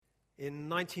In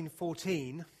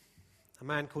 1914, a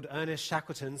man called Ernest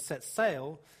Shackleton set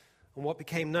sail on what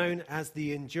became known as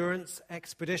the Endurance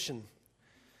Expedition.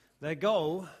 Their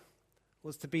goal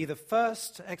was to be the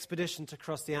first expedition to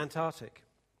cross the Antarctic.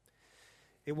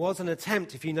 It was an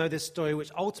attempt, if you know this story,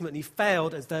 which ultimately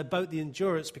failed as their boat, the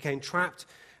Endurance, became trapped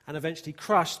and eventually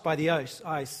crushed by the ice.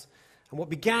 And what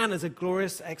began as a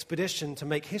glorious expedition to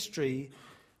make history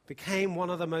became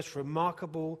one of the most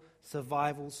remarkable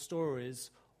survival stories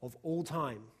of all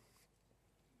time.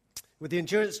 With the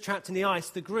Endurance trapped in the ice,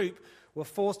 the group were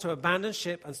forced to abandon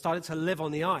ship and started to live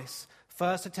on the ice,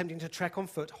 first attempting to trek on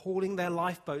foot, hauling their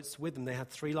lifeboats with them. They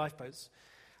had 3 lifeboats.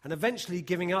 And eventually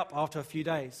giving up after a few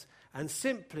days and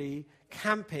simply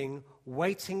camping,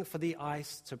 waiting for the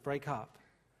ice to break up.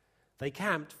 They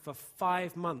camped for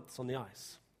 5 months on the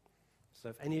ice. So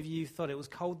if any of you thought it was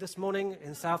cold this morning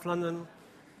in South London,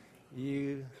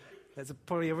 there's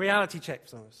probably a reality check for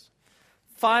some of us.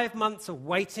 5 months of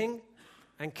waiting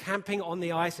and camping on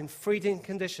the ice in freezing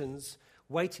conditions,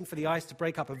 waiting for the ice to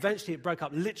break up. Eventually it broke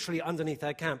up literally underneath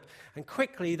their camp. And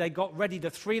quickly they got ready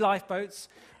the 3 lifeboats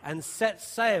and set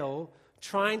sail,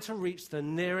 trying to reach the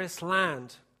nearest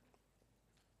land.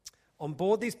 On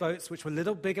board these boats, which were a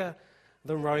little bigger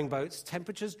than rowing boats,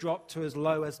 temperatures dropped to as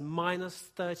low as minus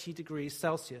 30 degrees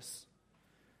Celsius.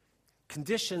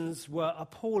 Conditions were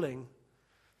appalling.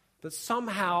 But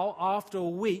somehow, after a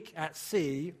week at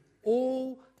sea,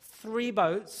 all 3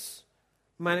 boats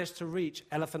managed to reach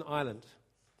Elephant Island.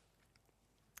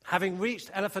 Having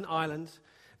reached Elephant Island,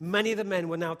 many of the men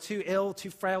were now too ill, too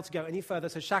frail to go any further,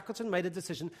 so Shackleton made a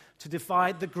decision to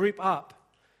divide the group up.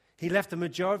 He left the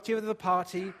majority of the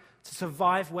party to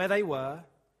survive where they were,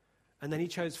 and then he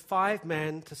chose 5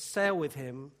 men to sail with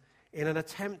him in an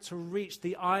attempt to reach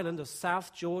the island of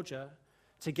South Georgia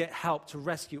to get help to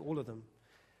rescue all of them.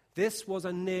 This was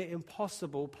a near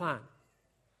impossible plan.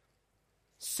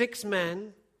 6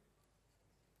 men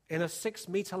in a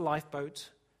 6-meter lifeboat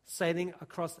sailing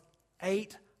across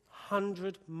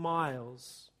 800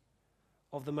 miles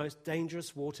of the most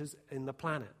dangerous waters in the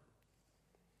planet.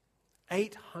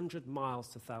 800 miles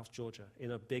to South Georgia in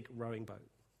a big rowing boat.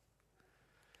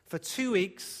 For 2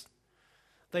 weeks,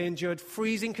 they endured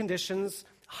freezing conditions,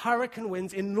 hurricane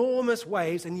winds, enormous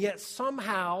waves, and yet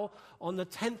somehow on the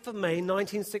 10th of May,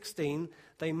 1916,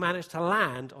 they managed to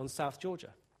land on South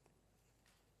Georgia.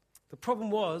 The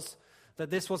problem was that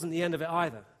this wasn't the end of it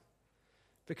either,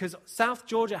 because South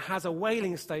Georgia has a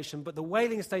whaling station, but the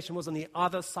whaling station was on the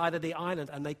other side of the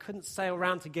island, and they couldn't sail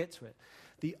around to get to it.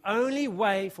 The only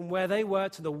way from where they were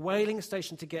to the whaling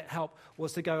station to get help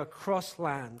was to go across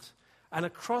land. And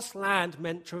across land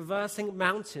meant traversing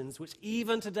mountains, which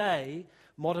even today,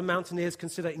 modern mountaineers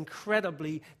consider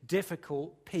incredibly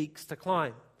difficult peaks to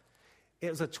climb. It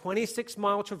was a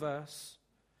 26-mile traverse,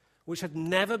 which had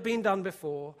never been done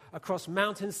before, across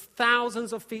mountains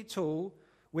thousands of feet tall,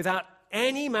 without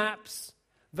any maps,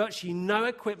 virtually no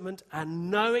equipment, and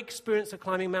no experience of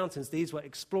climbing mountains. These were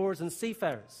explorers and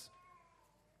seafarers.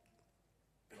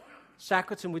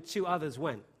 Shackleton with 2 others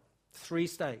went. 3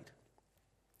 stayed.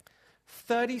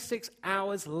 36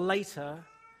 hours later,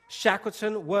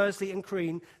 Shackleton, Worsley, and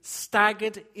Crean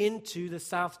staggered into the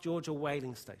South Georgia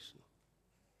whaling station.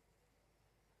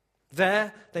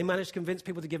 There, they managed to convince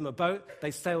people to give them a boat.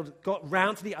 They sailed, got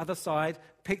round to the other side,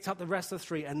 picked up the rest of the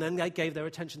 3, and then they gave their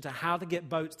attention to how to get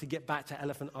boats to get back to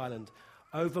Elephant Island.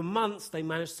 Over months, they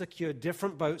managed to secure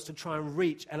different boats to try and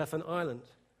reach Elephant Island.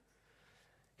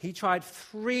 He tried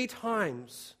 3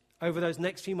 times over those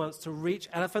next few months to reach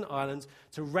Elephant Island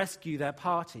to rescue their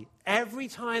party. Every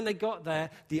time they got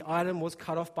there, the island was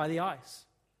cut off by the ice.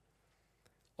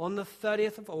 On the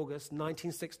 30th of August,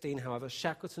 1916, however,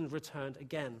 Shackleton returned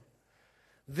again.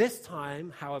 This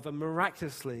time, however,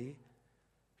 miraculously,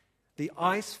 the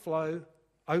ice floe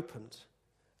opened,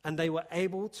 and they were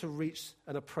able to reach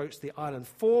and approach the island.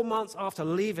 4 months after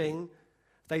leaving,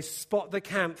 they spot the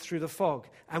camp through the fog,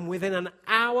 and within an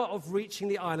hour of reaching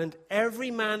the island,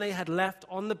 every man they had left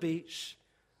on the beach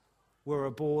were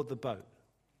aboard the boat.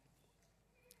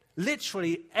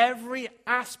 Literally every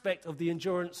aspect of the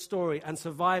Endurance story and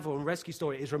survival and rescue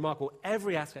story is remarkable,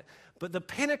 every aspect. But the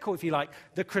pinnacle, if you like,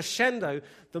 the crescendo,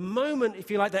 the moment,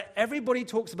 if you like, that everybody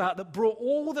talks about that brought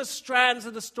all the strands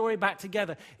of the story back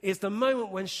together is the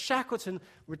moment when Shackleton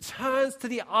returns to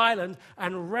the island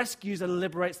and rescues and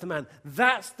liberates the man.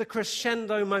 That's the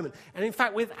crescendo moment. And in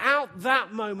fact, without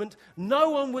that moment, no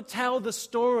one would tell the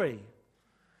story.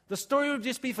 The story would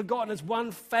just be forgotten as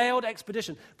one failed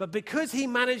expedition. But because he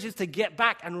manages to get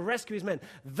back and rescue his men,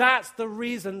 that's the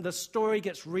reason the story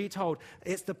gets retold.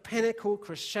 It's the pinnacle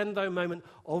crescendo moment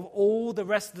of all the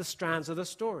rest of the strands of the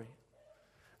story.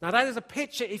 Now, that is a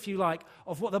picture, if you like,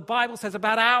 of what the Bible says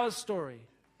about our story.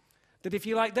 That if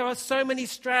you like, there are so many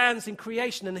strands in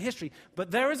creation and history, but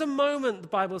there is a moment, the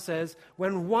Bible says,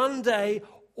 when one day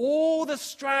all the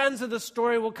strands of the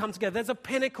story will come together. There's a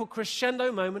pinnacle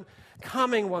crescendo moment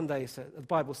coming one day, the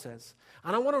Bible says.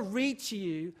 And I want to read to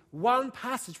you one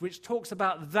passage which talks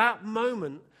about that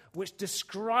moment, which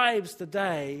describes the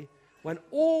day when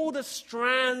all the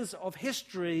strands of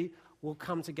history will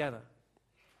come together.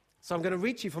 So I'm going to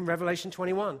read to you from Revelation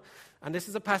 21. And this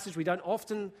is a passage we don't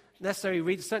often necessarily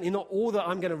read, certainly not all that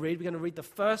I'm going to read. We're going to read the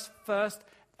first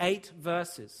 8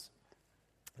 verses.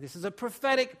 This is a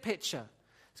prophetic picture.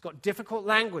 It's got difficult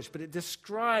language, but it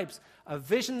describes a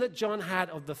vision that John had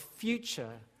of the future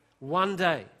one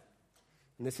day.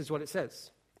 And this is what it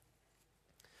says.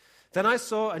 Then I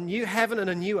saw a new heaven and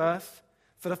a new earth,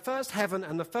 for the first heaven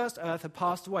and the first earth had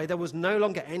passed away. There was no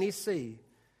longer any sea.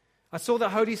 I saw the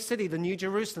holy city, the new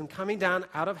Jerusalem, coming down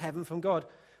out of heaven from God,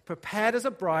 prepared as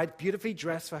a bride, beautifully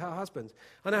dressed for her husband.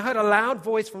 And I heard a loud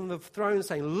voice from the throne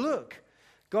saying, "Look,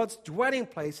 God's dwelling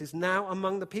place is now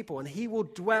among the people, and he will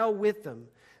dwell with them.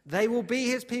 They will be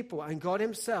his people, and God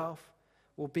himself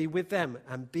will be with them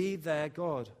and be their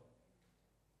God.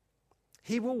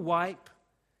 He will wipe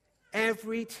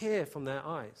every tear from their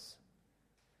eyes.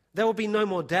 There will be no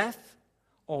more death,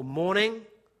 or mourning,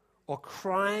 or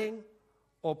crying,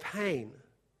 or pain.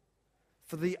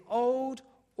 For the old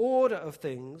order of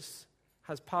things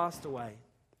has passed away."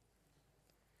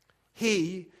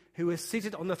 He who is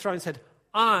seated on the throne said,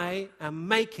 "I am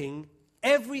making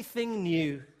everything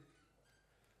new."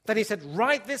 Then he said,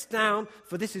 "Write this down,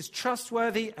 for this is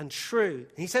trustworthy and true."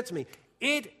 And he said to me,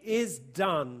 "It is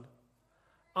done.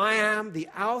 I am the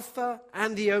Alpha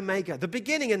and the Omega, the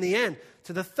beginning and the end.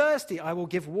 To the thirsty I will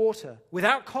give water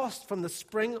without cost from the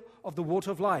spring of the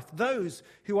water of life. Those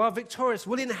who are victorious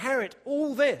will inherit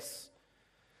all this.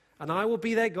 And I will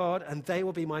be their God, and they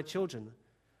will be my children.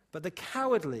 But the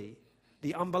cowardly,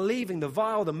 the unbelieving, the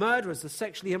vile, the murderers, the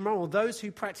sexually immoral, those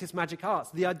who practice magic arts,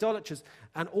 the idolaters,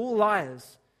 and all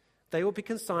liars, they will be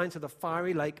consigned to the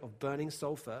fiery lake of burning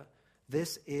sulfur.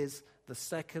 This is the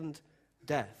second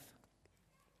death."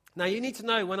 Now, you need to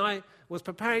know, when I was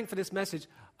preparing for this message,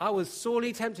 I was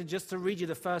sorely tempted just to read you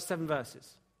the first 7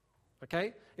 verses.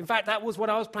 Okay? In fact, that was what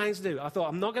I was planning to do. I thought,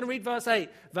 I'm not going to read verse 8.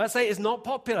 Verse 8 is not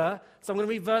popular, so I'm going to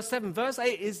read verse 7. Verse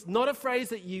 8 is not a phrase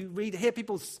that you hear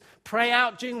people pray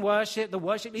out during worship. The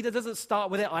worship leader doesn't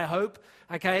start with it, I hope.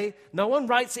 Okay? No one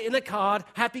writes it in a card.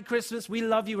 "Happy Christmas, we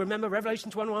love you." Remember Revelation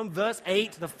 21, verse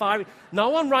 8, the fiery. No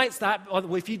one writes that.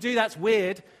 Well, if you do, that's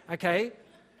weird. Okay?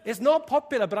 It's not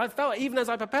popular, but I felt, even as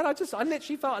I prepared, I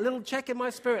literally felt a little check in my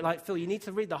spirit, like, Phil, you need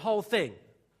to read the whole thing.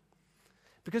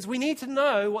 Because we need to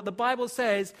know what the Bible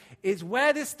says is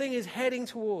where this thing is heading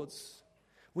towards.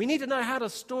 We need to know how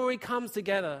the story comes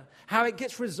together, how it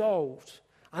gets resolved.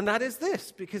 And that is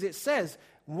this, because it says,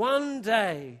 one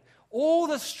day, all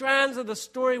the strands of the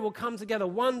story will come together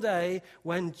one day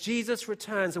when Jesus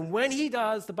returns. And when he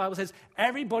does, the Bible says,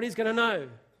 everybody's going to know.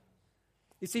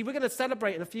 You see, we're going to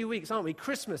celebrate in a few weeks, aren't we?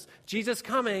 Christmas, Jesus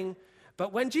coming.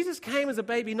 But when Jesus came as a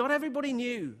baby, not everybody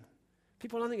knew.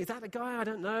 People don't think, is that the guy? I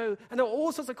don't know. And there were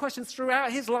all sorts of questions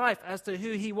throughout his life as to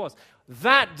who he was.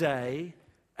 That day,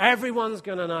 everyone's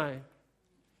going to know.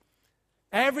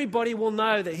 Everybody will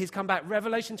know that he's come back.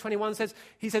 Revelation 21 says,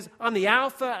 he says, "I'm the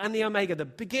Alpha and the Omega, the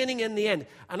beginning and the end.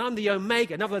 And I'm the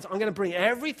Omega." In other words, I'm going to bring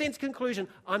everything to conclusion.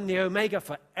 I'm the Omega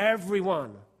for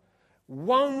everyone.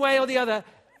 One way or the other,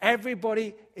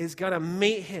 everybody is going to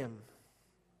meet him.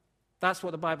 That's what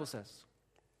the Bible says.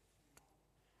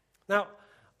 Now,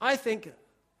 I think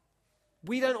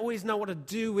we don't always know what to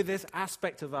do with this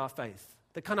aspect of our faith.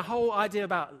 The kind of whole idea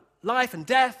about life and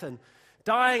death and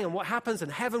dying and what happens in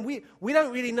heaven. We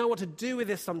don't really know what to do with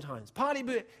this sometimes.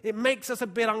 Partly it makes us a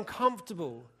bit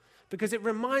uncomfortable because it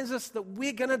reminds us that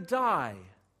we're going to die.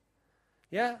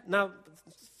 Yeah? Now,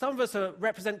 some of us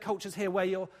represent cultures here where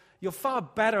you're far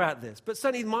better at this. But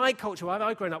certainly in my culture, where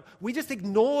I've grown up, we just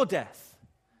ignore death.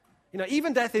 You know,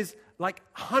 even death is like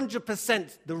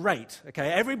 100% the rate,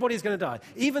 okay? Everybody's going to die.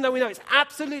 Even though we know it's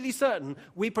absolutely certain,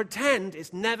 we pretend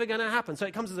it's never going to happen. So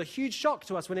it comes as a huge shock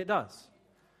to us when it does.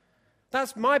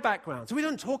 That's my background. So we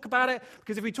don't talk about it,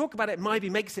 because if we talk about it, it maybe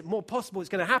makes it more possible it's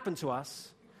going to happen to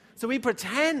us. So we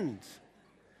pretend.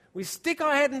 We stick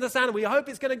our head in the sand and we hope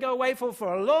it's going to go away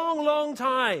for a long, long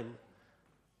time.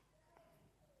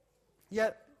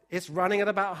 Yet it's running at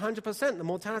about 100%, the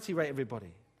mortality rate,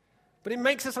 everybody. But it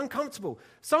makes us uncomfortable.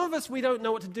 Some of us, we don't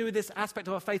know what to do with this aspect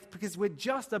of our faith because we're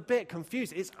just a bit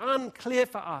confused. It's unclear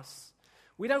for us.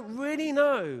 We don't really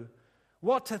know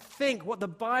what to think, what the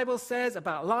Bible says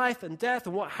about life and death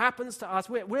and what happens to us.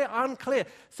 We're unclear.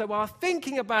 So our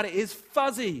thinking about it is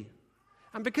fuzzy.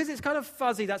 And because it's kind of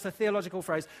fuzzy, that's a theological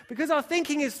phrase, because our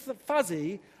thinking is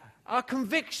fuzzy, our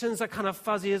convictions are kind of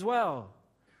fuzzy as well.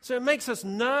 So it makes us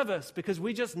nervous because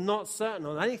we're just not certain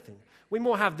on anything. We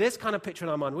more have this kind of picture in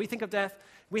our mind. When we think of death,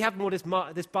 we have more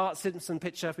this Bart Simpson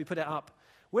picture, if we put it up.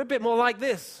 We're a bit more like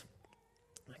this.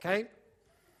 Okay?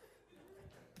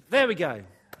 There we go.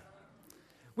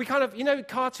 We kind of,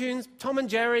 cartoons, Tom and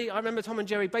Jerry. I remember Tom and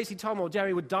Jerry. Basically, Tom or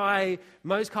Jerry would die,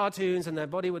 most cartoons, and their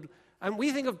body would... And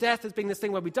we think of death as being this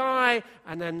thing where we die,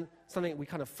 and then something we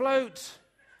kind of float,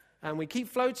 and we keep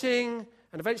floating,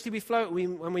 and eventually we float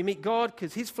when we meet God,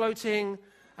 because he's floating,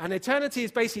 and eternity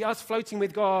is basically us floating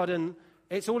with God, and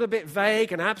it's all a bit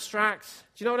vague and abstract.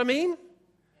 Do you know what I mean?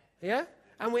 Yeah?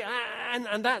 And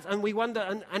we wonder,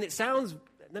 and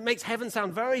it makes heaven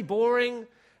sound very boring.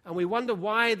 And we wonder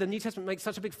why the New Testament makes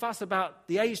such a big fuss about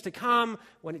the age to come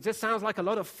when it just sounds like a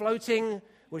lot of floating,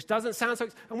 which doesn't sound so...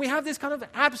 And we have this kind of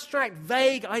abstract,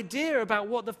 vague idea about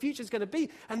what the future is going to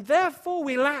be. And therefore,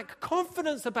 we lack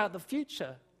confidence about the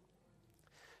future.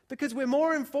 Because we're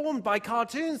more informed by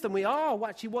cartoons than we are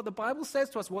actually what the Bible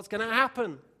says to us, what's going to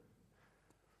happen.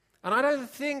 And I don't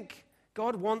think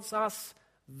God wants us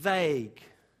vague.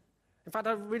 In fact,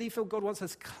 I really feel God wants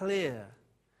us clear.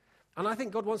 And I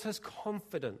think God wants us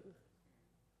confident.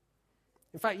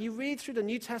 In fact, you read through the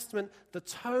New Testament, the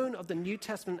tone of the New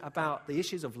Testament about the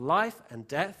issues of life and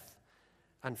death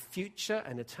and future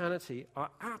and eternity are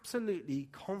absolutely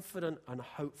confident and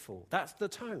hopeful. That's the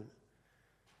tone.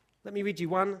 Let me read you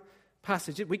one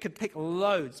passage. We could pick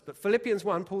loads, but Philippians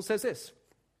 1, Paul says this: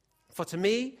 "For to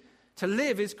me, to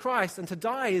live is Christ, and to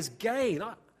die is gain."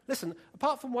 Listen,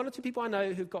 apart from one or two people I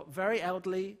know who've got very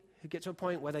elderly, who get to a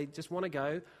point where they just want to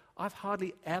go, I've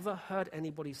hardly ever heard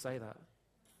anybody say that.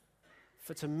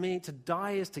 For to me, to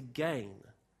die is to gain.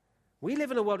 We live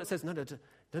in a world that says, no, to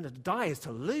die is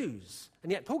to lose.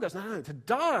 And yet Paul goes, no, to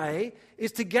die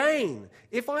is to gain.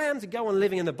 If I am to go on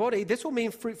living in the body, this will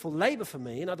mean fruitful labor for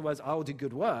me. In other words, I will do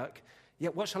good work.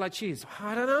 Yet what shall I choose?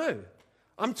 I don't know.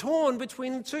 I'm torn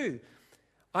between the two.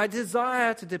 I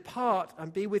desire to depart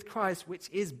and be with Christ, which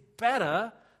is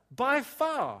better by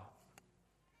far.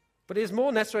 But it is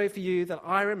more necessary for you that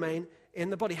I remain in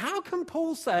the body. How can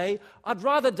Paul say, I'd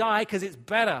rather die because it's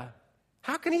better?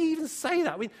 How can he even say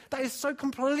that? I mean, that is so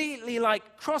completely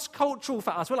like cross-cultural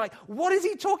for us. We're like, what is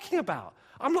he talking about?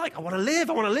 I'm like, I want to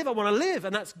live,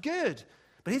 and that's good.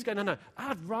 But he's going, no,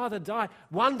 I'd rather die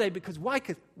one day because why?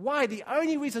 Why? The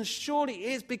only reason surely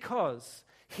is because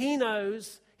he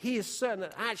knows, he is certain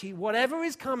that actually whatever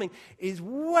is coming is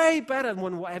way better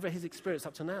than whatever he's experienced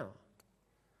up to now.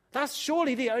 That's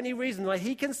surely the only reason why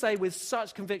he can say with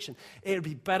such conviction, it would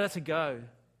be better to go.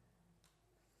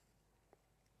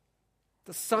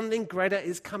 That something greater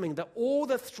is coming, that all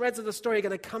the threads of the story are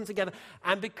going to come together.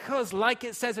 And because, like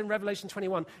it says in Revelation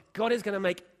 21, God is going to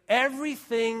make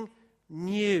everything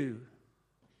new.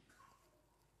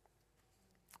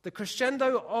 The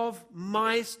crescendo of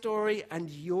my story and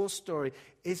your story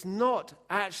is not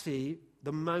actually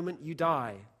the moment you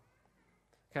die.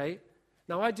 Okay?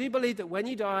 Now, I do believe that when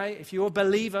you die, if you're a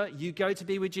believer, you go to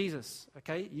be with Jesus,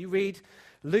 okay? You read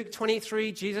Luke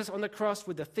 23, Jesus on the cross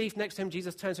with the thief next to him.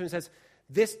 Jesus turns to him and says,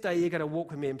 this day you're going to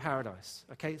walk with me in paradise,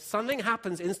 okay? Something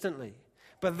happens instantly.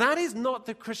 But that is not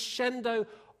the crescendo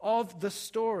of the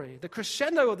story. The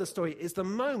crescendo of the story is the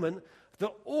moment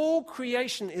that all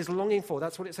creation is longing for.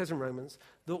 That's what it says in Romans.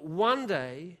 That one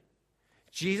day,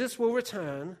 Jesus will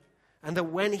return, and that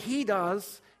when he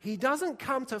does, he doesn't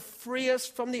come to free us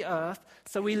from the earth,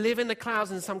 so we live in the clouds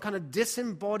in some kind of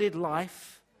disembodied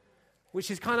life,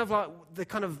 which is kind of like the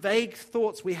kind of vague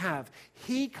thoughts we have.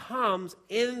 He comes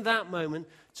in that moment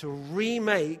to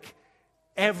remake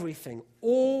everything,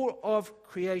 all of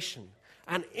creation.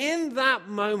 And in that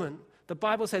moment, the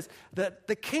Bible says that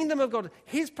the kingdom of God,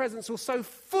 his presence will so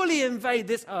fully invade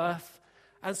this earth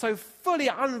and so fully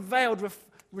unveiled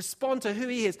respond to who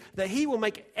he is, that he will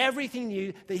make everything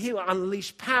new, that he will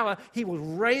unleash power, he will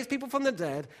raise people from the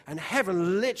dead, and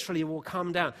heaven literally will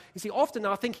come down. You see, often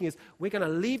our thinking is, we're going to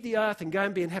leave the earth and go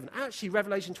and be in heaven. Actually,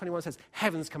 Revelation 21 says,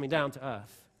 heaven's coming down to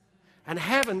earth. And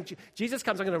heaven, Jesus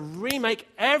comes, I'm going to remake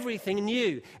everything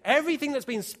new. Everything that's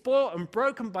been spoiled and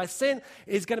broken by sin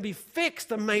is going to be fixed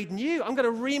and made new. I'm going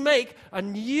to remake a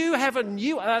new heaven,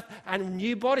 new earth, and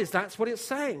new bodies. That's what it's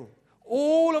saying.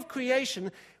 All of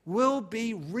creation will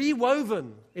be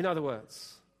rewoven, in other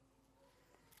words.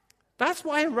 That's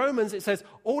why in Romans it says,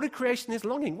 all the creation is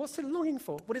longing. What's it longing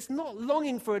for? Well, it's not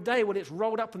longing for a day when it's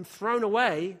rolled up and thrown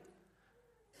away.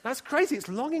 That's crazy. It's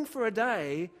longing for a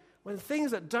day when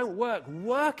things that don't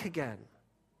work again.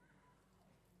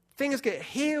 Things get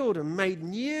healed and made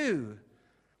new.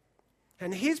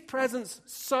 And his presence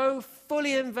so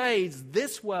fully invades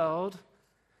this world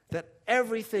that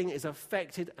everything is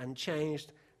affected and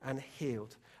changed and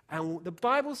healed. And the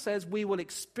Bible says we will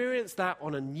experience that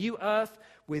on a new earth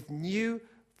with new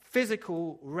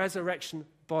physical resurrection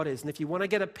bodies. And if you want to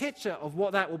get a picture of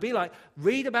what that will be like,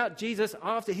 read about Jesus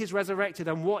after he's resurrected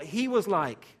and what he was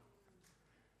like.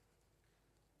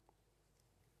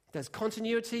 There's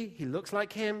continuity. He looks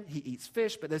like him. He eats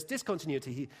fish, but there's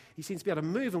discontinuity. He seems to be able to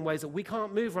move in ways that we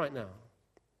can't move right now.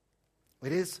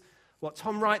 It is what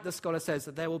Tom Wright, the scholar, says,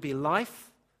 that there will be life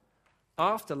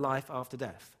after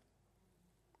death.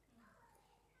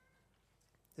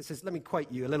 Let me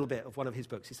quote you a little bit of one of his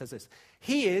books. He says this: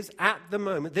 he is at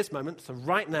this moment, so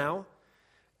right now,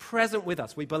 present with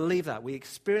us. We believe that. We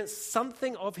experience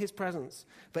something of his presence,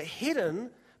 but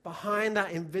hidden behind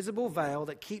that invisible veil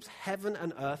that keeps heaven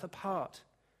and earth apart,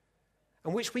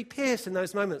 and which we pierce in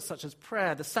those moments such as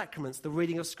prayer, the sacraments, the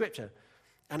reading of Scripture,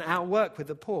 and our work with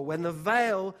the poor, when the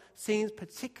veil seems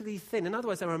particularly thin. In other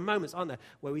words, there are moments, aren't there,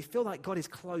 where we feel like God is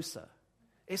closer.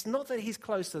 It's not that he's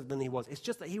closer than he was. It's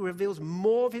just that he reveals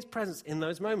more of his presence in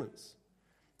those moments.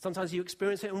 Sometimes you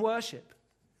experience it in worship.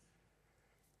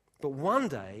 But one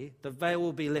day, the veil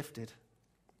will be lifted.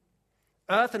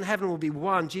 Earth and heaven will be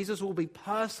one. Jesus will be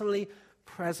personally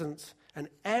present, and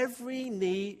every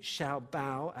knee shall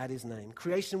bow at his name.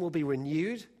 Creation will be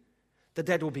renewed. The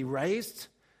dead will be raised,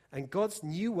 and God's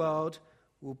new world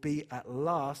will be at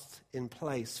last in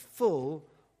place, full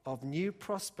of new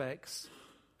prospects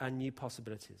and new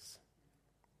possibilities.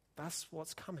 That's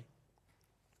what's coming.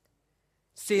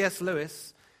 C.S.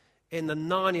 Lewis, in the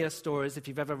Narnia stories, if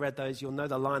you've ever read those, you'll know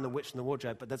The Lion, the Witch, and the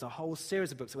Wardrobe, but there's a whole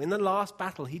series of books. So in the last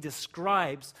battle, he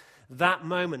describes that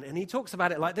moment, and he talks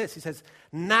about it like this. He says,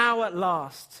 now at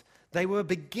last, they were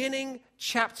beginning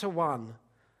chapter 1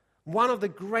 of the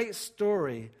great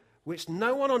story which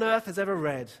no one on earth has ever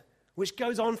read, which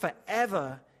goes on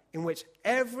forever, in which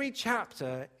every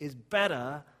chapter is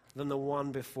better than the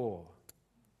one before.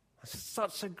 That's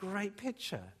such a great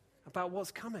picture about what's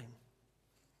coming.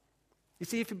 You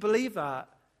see, if you believe that,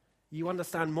 you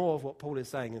understand more of what Paul is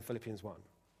saying in Philippians 1.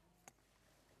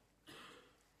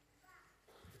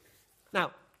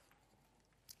 Now,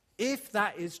 if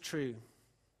that is true,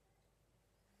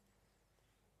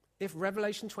 if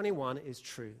Revelation 21 is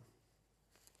true,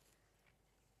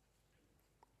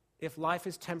 if life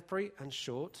is temporary and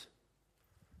short,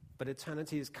 but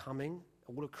eternity is coming,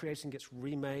 all of creation gets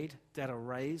remade, dead are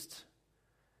raised,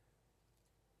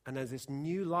 and there's this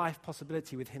new life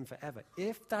possibility with him forever.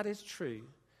 If that is true,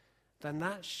 then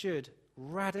that should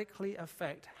radically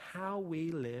affect how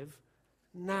we live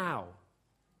now.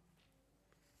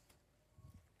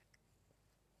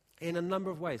 In a number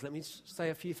of ways. Let me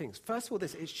say a few things. First of all,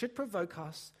 it should provoke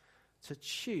us to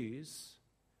choose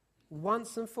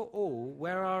once and for all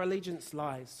where our allegiance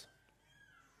lies.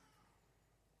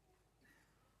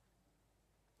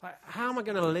 Like, how am I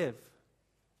going to live?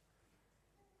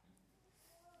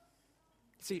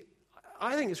 See,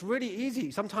 I think it's really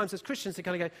easy sometimes as Christians to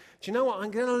kind of go, do you know what?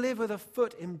 I'm going to live with a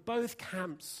foot in both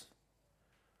camps.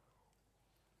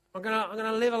 I'm going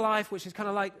to live a life which is kind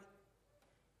of like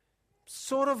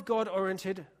sort of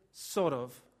God-oriented, sort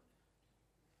of.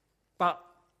 But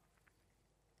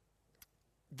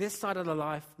this side of my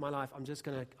life,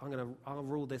 I'll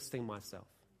rule this thing myself.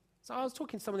 So I was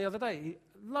talking to someone the other day,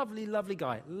 lovely, lovely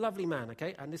guy, lovely man,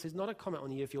 okay? And this is not a comment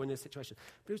on you if you're in this situation.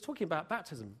 But he was talking about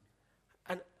baptism.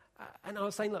 And I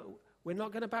was saying, look, we're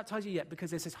not going to baptize you yet because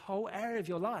there's this whole area of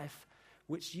your life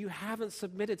which you haven't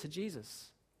submitted to Jesus.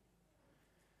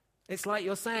 It's like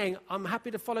you're saying, I'm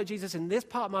happy to follow Jesus in this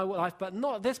part of my life, but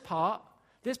not this part.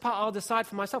 This part I'll decide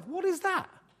for myself. What is that?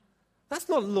 That's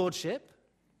not lordship.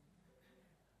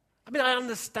 I mean, I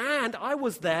understand. I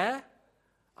was there,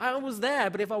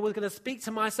 but if I was going to speak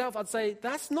to myself, I'd say,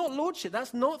 that's not lordship.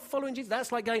 That's not following Jesus.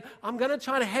 That's like going, I'm going to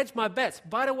try to hedge my bets.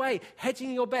 By the way,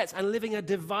 hedging your bets and living a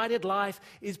divided life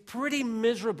is pretty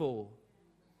miserable.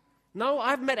 No,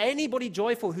 I've met anybody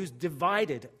joyful who's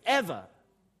divided, ever.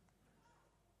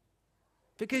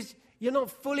 Because you're not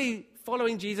fully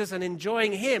following Jesus and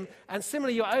enjoying him. And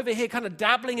similarly, you're over here kind of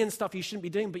dabbling in stuff you shouldn't be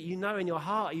doing, but you know in your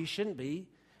heart you shouldn't be.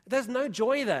 There's no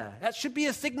joy there. That should be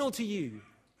a signal to you.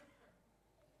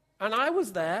 And I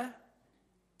was there.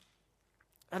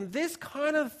 And this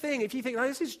kind of thing, if you think, oh,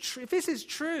 if this is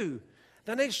true,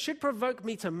 then it should provoke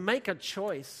me to make a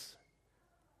choice.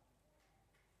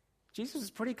 Jesus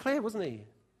was pretty clear, wasn't he?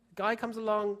 The guy comes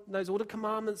along, knows all the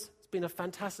commandments, has been a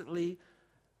fantastically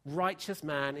righteous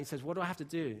man. He says, what do I have to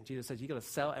do? Jesus says, you've got to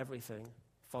sell everything,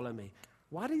 follow me.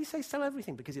 Why did he say sell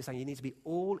everything? Because he's saying you need to be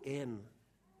all in.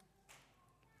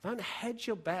 Don't hedge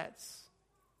your bets.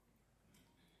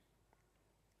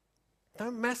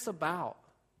 Don't mess about.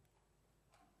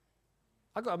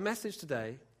 I got a message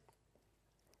today,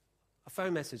 a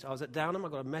phone message. I was at Downham. I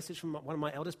got a message from one of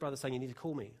my eldest brothers saying, you need to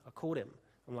call me. I called him.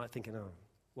 I'm like thinking, oh,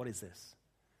 what is this?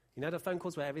 You know the phone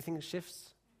calls where everything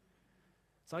shifts?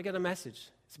 So I get a message.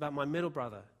 It's about my middle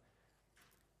brother.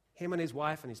 Him and his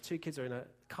wife and his 2 kids are in a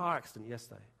car accident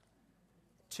yesterday.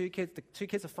 The 2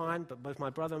 kids are fine, but both my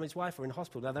brother and his wife are in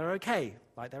hospital. Now, they're okay.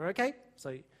 They're okay.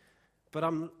 But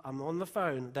I'm on the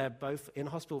phone. They're both in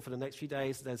hospital for the next few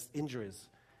days. There's injuries.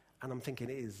 And I'm thinking,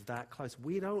 it is that close.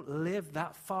 We don't live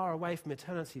that far away from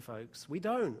eternity, folks. We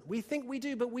don't. We think we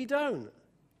do, but we don't.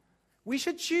 We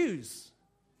should choose.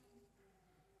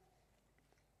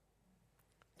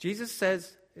 Jesus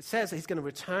says, it says that he's going to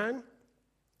return.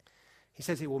 He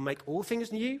says he will make all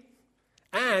things new,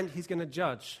 and he's going to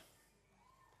judge.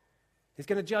 He's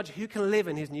going to judge who can live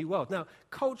in his new world. Now,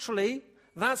 culturally,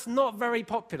 that's not very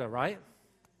popular, right?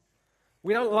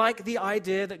 We don't like the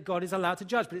idea that God is allowed to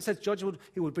judge, but it says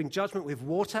he will bring judgment with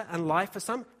water and life for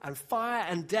some, and fire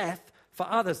and death for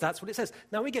others. That's what it says.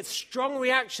 Now, we get strong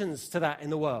reactions to that in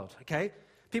the world, okay?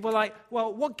 People are like,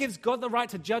 well, what gives God the right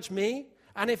to judge me?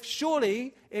 And if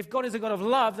God is a God of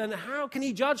love, then how can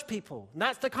he judge people? And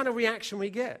that's the kind of reaction we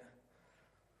get.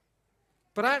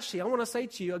 But actually, I want to say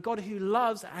to you, a God who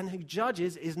loves and who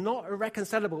judges is not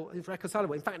irreconcilable. In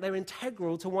fact, they're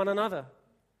integral to one another.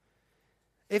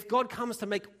 If God comes to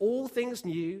make all things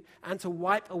new and to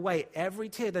wipe away every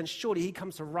tear, then surely he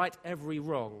comes to right every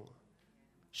wrong.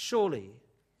 Surely.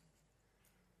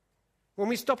 When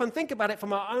we stop and think about it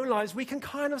from our own lives, we can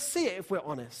kind of see it if we're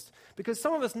honest. Because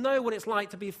some of us know what it's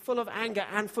like to be full of anger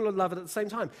and full of love at the same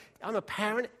time. I'm a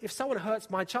parent. If someone hurts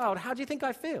my child, how do you think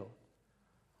I feel?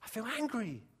 I feel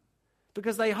angry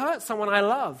because they hurt someone I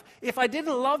love. If I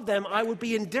didn't love them, I would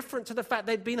be indifferent to the fact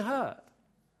they'd been hurt.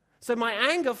 So my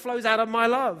anger flows out of my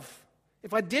love.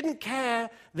 If I didn't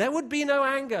care, there would be no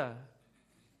anger.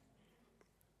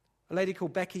 A lady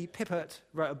called Becky Pippert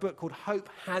wrote a book called Hope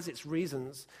Has Its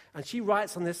Reasons, and she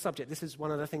writes on this subject. This is one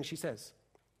of the things she says.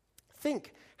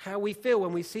 Think how we feel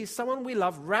when we see someone we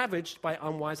love ravaged by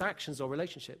unwise actions or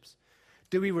relationships.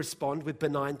 Do we respond with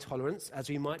benign tolerance as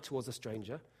we might towards a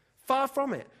stranger? Far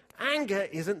from it. Anger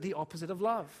isn't the opposite of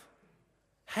love.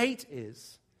 Hate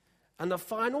is. And the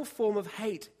final form of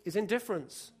hate is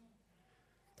indifference.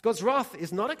 God's wrath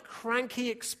is not a cranky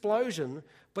explosion,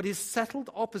 but is settled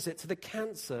opposite to the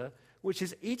cancer which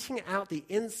is eating out the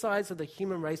insides of the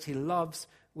human race he loves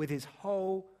with his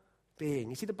whole being.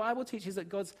 You see, the Bible teaches that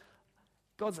God's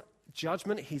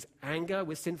judgment, his anger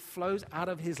with sin, flows out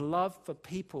of his love for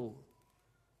people.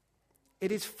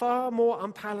 It is far more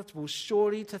unpalatable,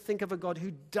 surely, to think of a God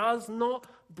who does not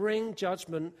bring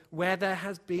judgment where there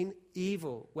has been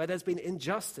evil, where there's been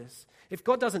injustice. If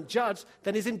God doesn't judge,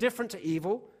 then he's indifferent to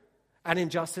evil and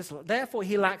injustice. Therefore,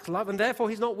 he lacks love, and therefore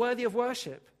he's not worthy of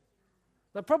worship.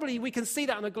 Now, probably we can see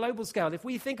that on a global scale. If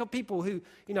we think of people who,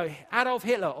 Adolf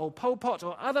Hitler or Pol Pot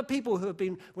or other people who have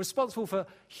been responsible for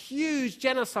huge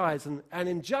genocides and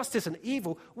injustice and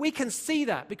evil, we can see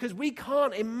that because we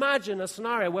can't imagine a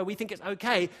scenario where we think it's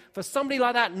okay for somebody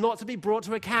like that not to be brought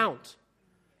to account.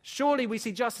 Surely we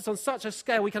see justice on such a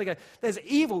scale, we kind of go, there's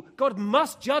evil, God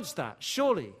must judge that,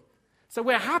 surely. So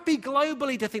we're happy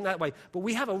globally to think that way, but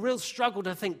we have a real struggle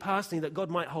to think personally that God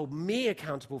might hold me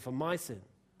accountable for my sin.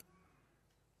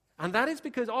 And that is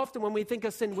because often when we think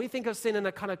of sin in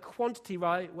a kind of quantity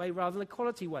way rather than a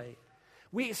quality way.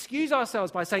 We excuse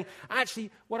ourselves by saying,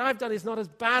 actually, what I've done is not as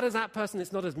bad as that person,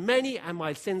 it's not as many, and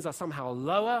my sins are somehow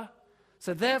lower.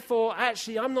 So therefore,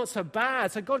 actually, I'm not so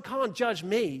bad, so God can't judge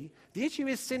me. The issue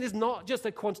is sin is not just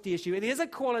a quantity issue, it is a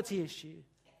quality issue.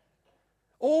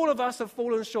 All of us have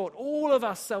fallen short, all of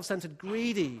us self-centered,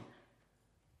 greedy,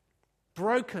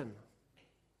 broken.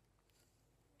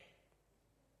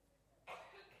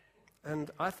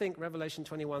 And I think Revelation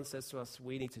 21 says to us,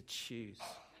 we need to choose.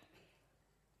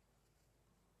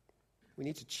 We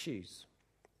need to choose.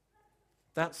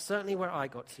 That's certainly where I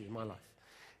got to in my life.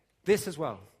 This as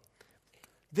well.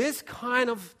 This kind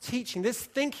of teaching, this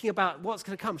thinking about what's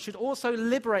going to come should also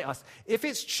liberate us. If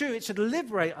it's true, it should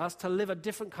liberate us to live a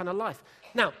different kind of life.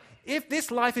 Now, if this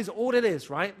life is all it is,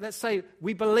 right? Let's say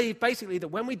we believe basically that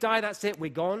when we die, that's it, we're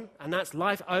gone, and that's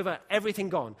life over, everything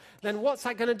gone. Then what's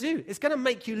that going to do? It's going to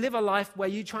make you live a life where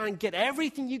you try and get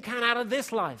everything you can out of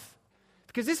this life.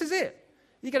 Because this is it.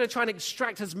 You're going to try and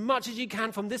extract as much as you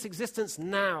can from this existence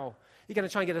now. You're going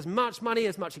to try and get as much money,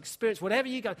 as much experience, whatever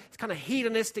you got. It's kind of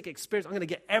hedonistic experience. I'm going to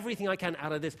get everything I can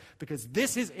out of this because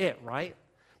this is it, right?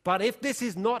 But if this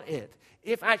is not it,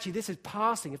 if actually this is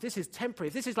passing, if this is temporary,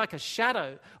 if this is like a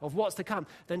shadow of what's to come,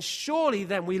 then surely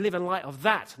then we live in light of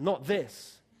that, not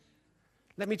this.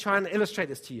 Let me try and illustrate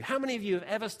this to you. How many of you have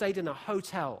ever stayed in a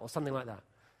hotel or something like that?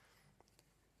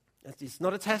 It's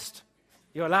not a test.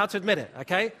 You're allowed to admit it,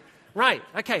 okay? Right,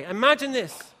 okay, imagine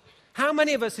this. How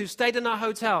many of us who've stayed in a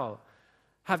hotel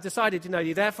have decided,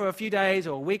 you're there for a few days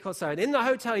or a week or so, and in the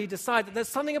hotel you decide that there's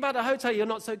something about the hotel you're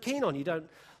not so keen on. You don't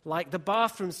like the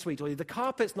bathroom suite, or the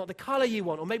carpet's not the color you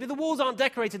want, or maybe the walls aren't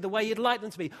decorated the way you'd like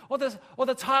them to be, or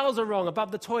the tiles are wrong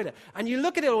above the toilet. And you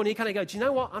look at it all and you kind of go, do you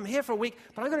know what? I'm here for a week,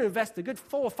 but I'm going to invest a good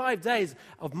 4 or 5 days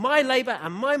of my labor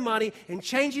and my money in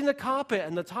changing the carpet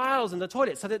and the tiles and the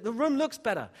toilet so that the room looks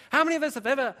better. How many of us have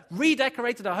ever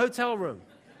redecorated a hotel room?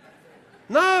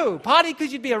 No, partly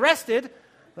because you'd be arrested,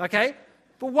 okay?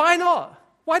 But why not?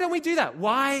 Why don't we do that?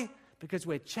 Why? Because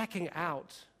we're checking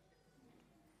out.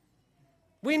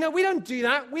 We don't do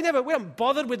that. We don't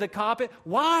bother with the carpet.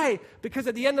 Why? Because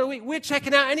at the end of the week, we're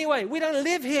checking out anyway. We don't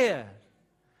live here.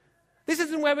 This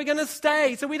isn't where we're going to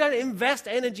stay, so we don't invest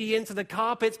energy into the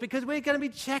carpets because we're going to be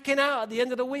checking out at the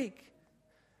end of the week.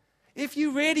 If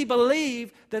you really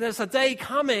believe that there's a day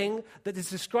coming that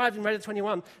is described in Revelation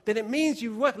 21, then it means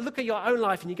you look at your own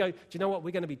life and you go, do you know what?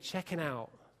 We're going to be checking out.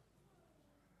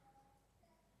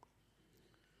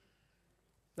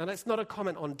 Now, that's not a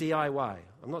comment on DIY.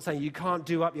 I'm not saying you can't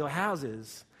do up your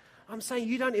houses. I'm saying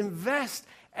you don't invest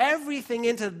everything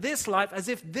into this life as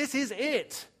if this is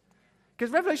it.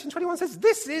 Because Revelation 21 says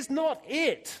this is not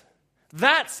it.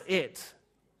 That's it.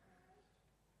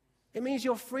 It means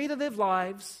you're free to live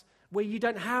lives where you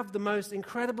don't have the most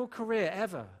incredible career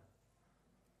ever.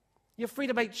 You're free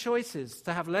to make choices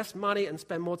to have less money and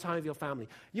spend more time with your family.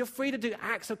 You're free to do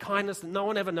acts of kindness that no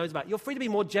one ever knows about. You're free to be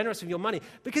more generous with your money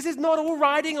because it's not all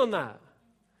riding on that.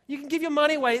 You can give your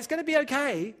money away. It's going to be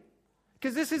okay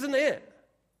because this isn't it.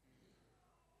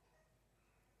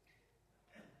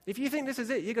 If you think this is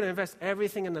it, you're going to invest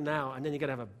everything in the now and then you're going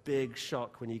to have a big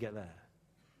shock when you get there.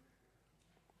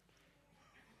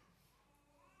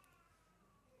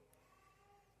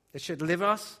 It should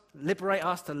liberate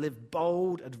us to live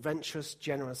bold, adventurous,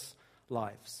 generous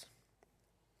lives.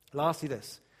 Lastly,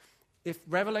 this. If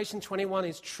Revelation 21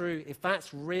 is true, if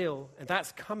that's real, and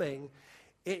that's coming,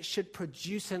 it should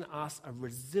produce in us a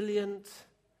resilient,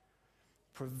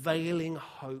 prevailing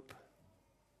hope.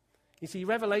 You see,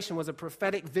 Revelation was a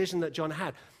prophetic vision that John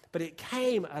had, but it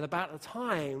came at about a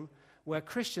time where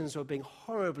Christians were being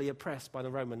horribly oppressed by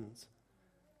the Romans.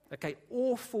 Okay,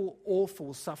 awful,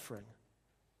 awful suffering.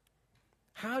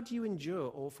 How do you endure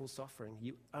awful suffering?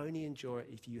 You only endure it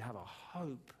if you have a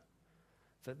hope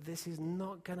that this is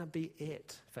not going to be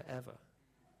it forever.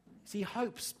 See,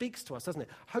 hope speaks to us, doesn't it?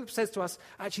 Hope says to us,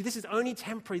 actually, this is only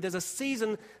temporary. There's a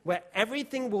season where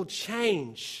everything will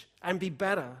change and be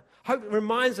better. Hope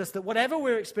reminds us that whatever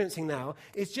we're experiencing now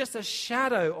is just a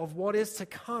shadow of what is to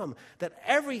come, that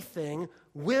everything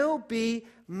will be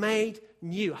made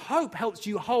new. Hope helps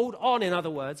you hold on, in other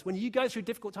words, when you go through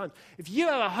difficult times. If you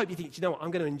have a hope, you think, you know what,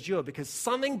 I'm going to endure because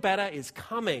something better is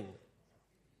coming.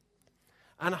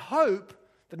 And hope,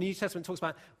 the New Testament talks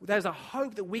about, there's a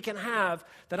hope that we can have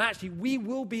that actually we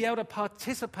will be able to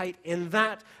participate in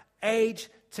that age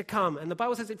to come. And the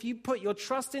Bible says if you put your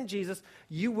trust in Jesus,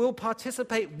 you will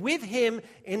participate with him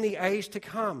in the age to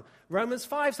come. Romans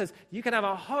 5 says you can have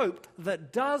a hope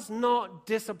that does not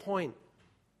disappoint.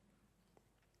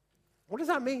 What does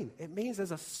that mean? It means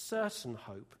there's a certain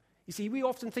hope. You see, we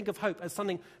often think of hope as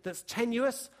something that's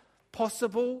tenuous,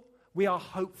 possible. We are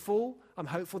hopeful. I'm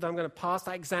hopeful that I'm going to pass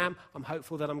that exam. I'm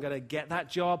hopeful that I'm going to get that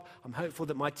job. I'm hopeful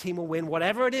that my team will win,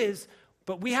 whatever it is.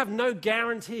 But we have no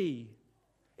guarantee.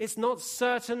 It's not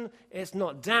certain, it's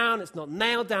not down, it's not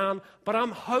nailed down, but I'm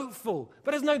hopeful.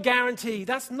 But there's no guarantee.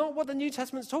 That's not what the New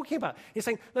Testament's talking about. It's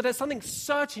saying that there's something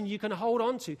certain you can hold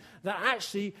on to. That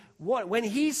actually, when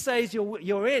he says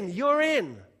you're in, you're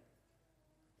in.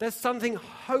 There's something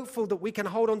hopeful that we can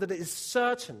hold on to that is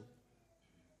certain.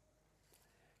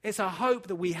 It's a hope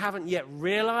that we haven't yet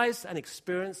realized and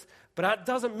experienced, but that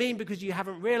doesn't mean because you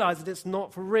haven't realized that it's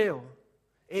not for real.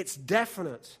 It's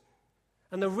definite.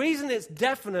 And the reason it's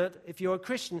definite, if you're a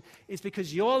Christian, is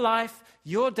because your life,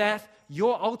 your death,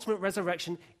 your ultimate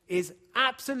resurrection is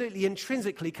absolutely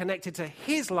intrinsically connected to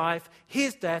his life,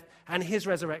 his death, and his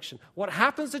resurrection. What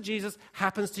happens to Jesus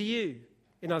happens to you,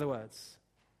 in other words.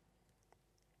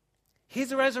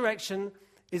 His resurrection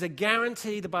is a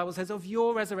guarantee, the Bible says, of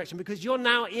your resurrection because you're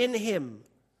now in him.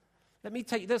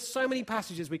 There's so many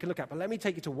passages we can look at, but let me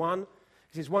take you to one.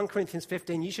 This is 1 Corinthians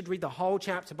 15. You should read the whole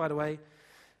chapter, by the way.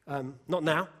 Not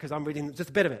now, because I'm reading just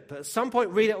a bit of it, but at some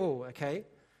point read it all, okay?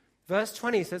 Verse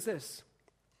 20 says this.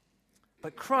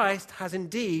 But Christ has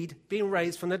indeed been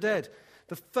raised from the dead.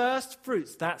 The first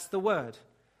fruits, that's the word,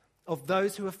 of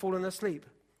those who have fallen asleep.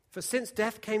 For since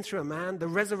death came through a man, the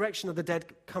resurrection of the dead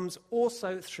comes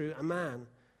also through a man.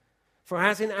 For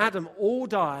as in Adam all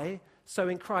die, so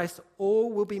in Christ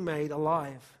all will be made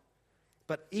alive.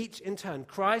 But each in turn,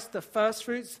 Christ the first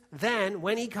fruits, then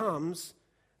when he comes,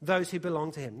 those who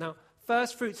belong to him. Now,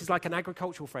 first fruits is like an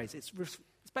agricultural phrase. It's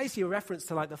basically a reference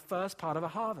to like the first part of a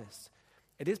harvest.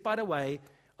 It is, by the way,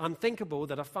 unthinkable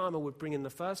that a farmer would bring in the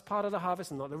first part of the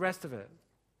harvest and not the rest of it.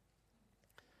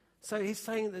 So he's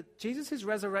saying that Jesus'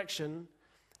 resurrection,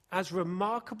 as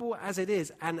remarkable as it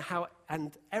is, and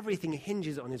everything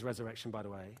hinges on his resurrection, by the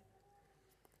way,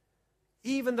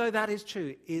 even though that is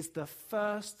true, is the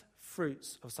first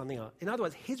fruits of something else. In other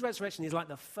words, his resurrection is like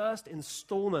the first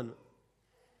installment.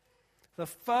 The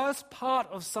first part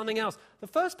of something else. The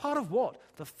first part of what?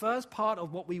 The first part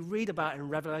of what we read about in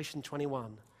Revelation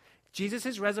 21.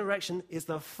 Jesus' resurrection is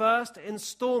the first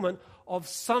installment of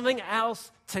something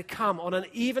else to come on an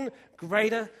even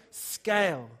greater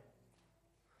scale.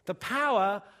 The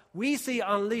power we see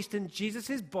unleashed in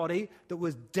Jesus' body that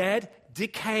was dead,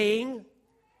 decaying,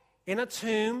 in a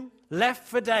tomb, left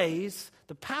for days,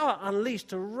 the power unleashed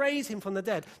to raise him from the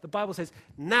dead. The Bible says,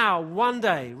 now, one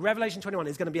day, Revelation 21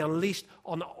 is going to be unleashed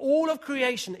on all of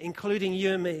creation, including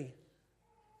you and me.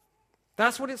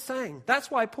 That's what it's saying.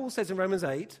 That's why Paul says in Romans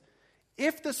 8,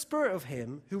 if the spirit of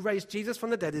him who raised Jesus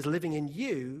from the dead is living in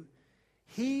you,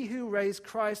 he who raised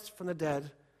Christ from the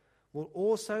dead will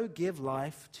also give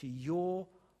life to your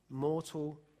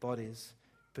mortal bodies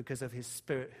because of his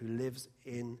spirit who lives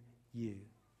in you.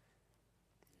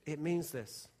 It means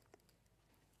this.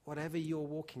 Whatever you're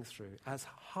walking through, as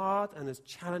hard and as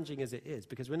challenging as it is,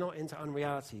 because we're not into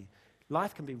unreality,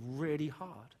 life can be really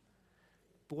hard.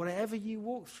 But whatever you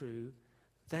walk through,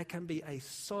 there can be a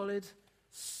solid,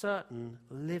 certain,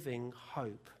 living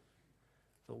hope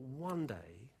that one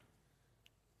day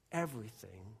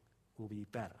everything will be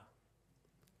better.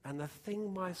 And the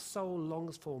thing my soul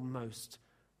longs for most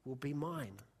will be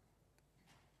mine.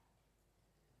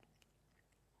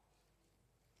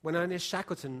 When Ernest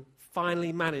Shackleton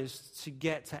finally managed to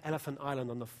get to Elephant Island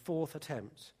on the 4th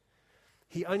attempt,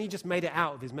 he only just made it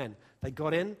out of his men. They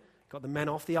got in, got the men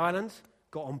off the island,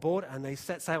 got on board, and they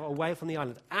set sail away from the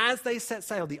island. As they set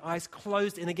sail, the ice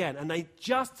closed in again, and they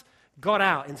just got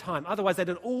out in time. Otherwise, they'd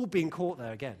have all been caught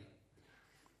there again.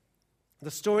 The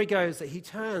story goes that he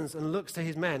turns and looks to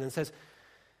his men and says,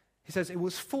 it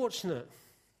was fortunate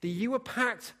that you were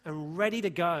packed and ready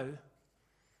to go.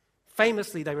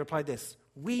 Famously, they replied this,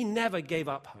 we never gave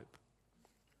up hope.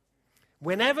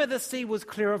 Whenever the sea was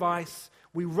clear of ice,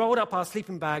 we rolled up our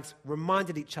sleeping bags,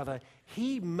 reminded each other,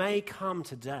 he may come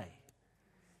today.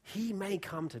 He may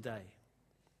come today.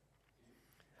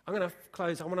 I'm going to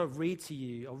close. I want to read to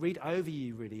you, or read over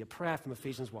you really, a prayer from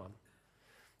Ephesians 1.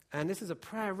 And this is a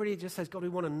prayer really just says, God, we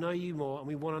want to know you more, and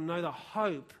we want to know the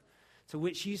hope to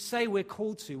which you say we're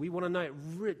called to. We want to know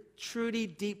it truly,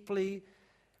 deeply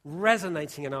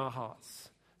resonating in our hearts.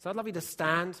 So I'd love you to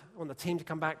stand. I want the team to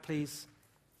come back, please.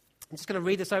 I'm just going to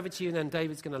read this over to you, and then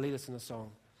David's going to lead us in a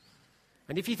song.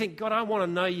 And if you think, God, I want to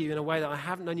know you in a way that I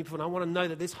haven't known you before, and I want to know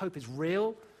that this hope is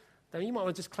real, then you might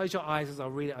want to just close your eyes as I'll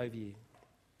read it over you.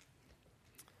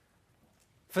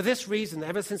 For this reason,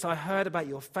 ever since I heard about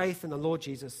your faith in the Lord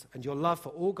Jesus and your love for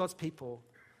all God's people,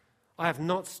 I have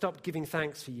not stopped giving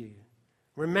thanks for you,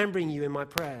 remembering you in my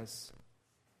prayers.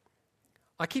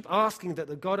 I keep asking that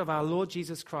the God of our Lord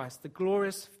Jesus Christ, the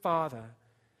glorious Father,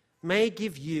 may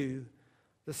give you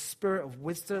the spirit of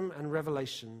wisdom and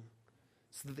revelation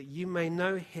so that you may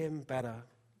know him better.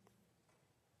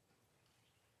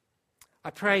 I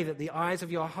pray that the eyes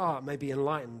of your heart may be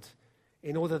enlightened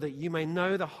in order that you may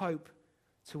know the hope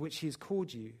to which he has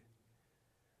called you,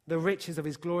 the riches of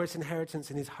his glorious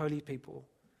inheritance in his holy people,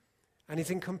 and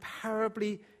his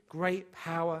incomparably great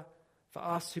power for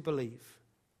us who believe.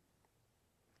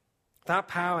 That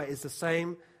power is the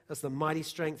same as the mighty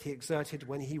strength he exerted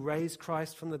when he raised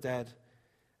Christ from the dead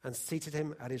and seated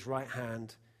him at his right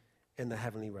hand in the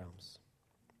heavenly realms.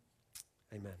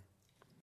 Amen.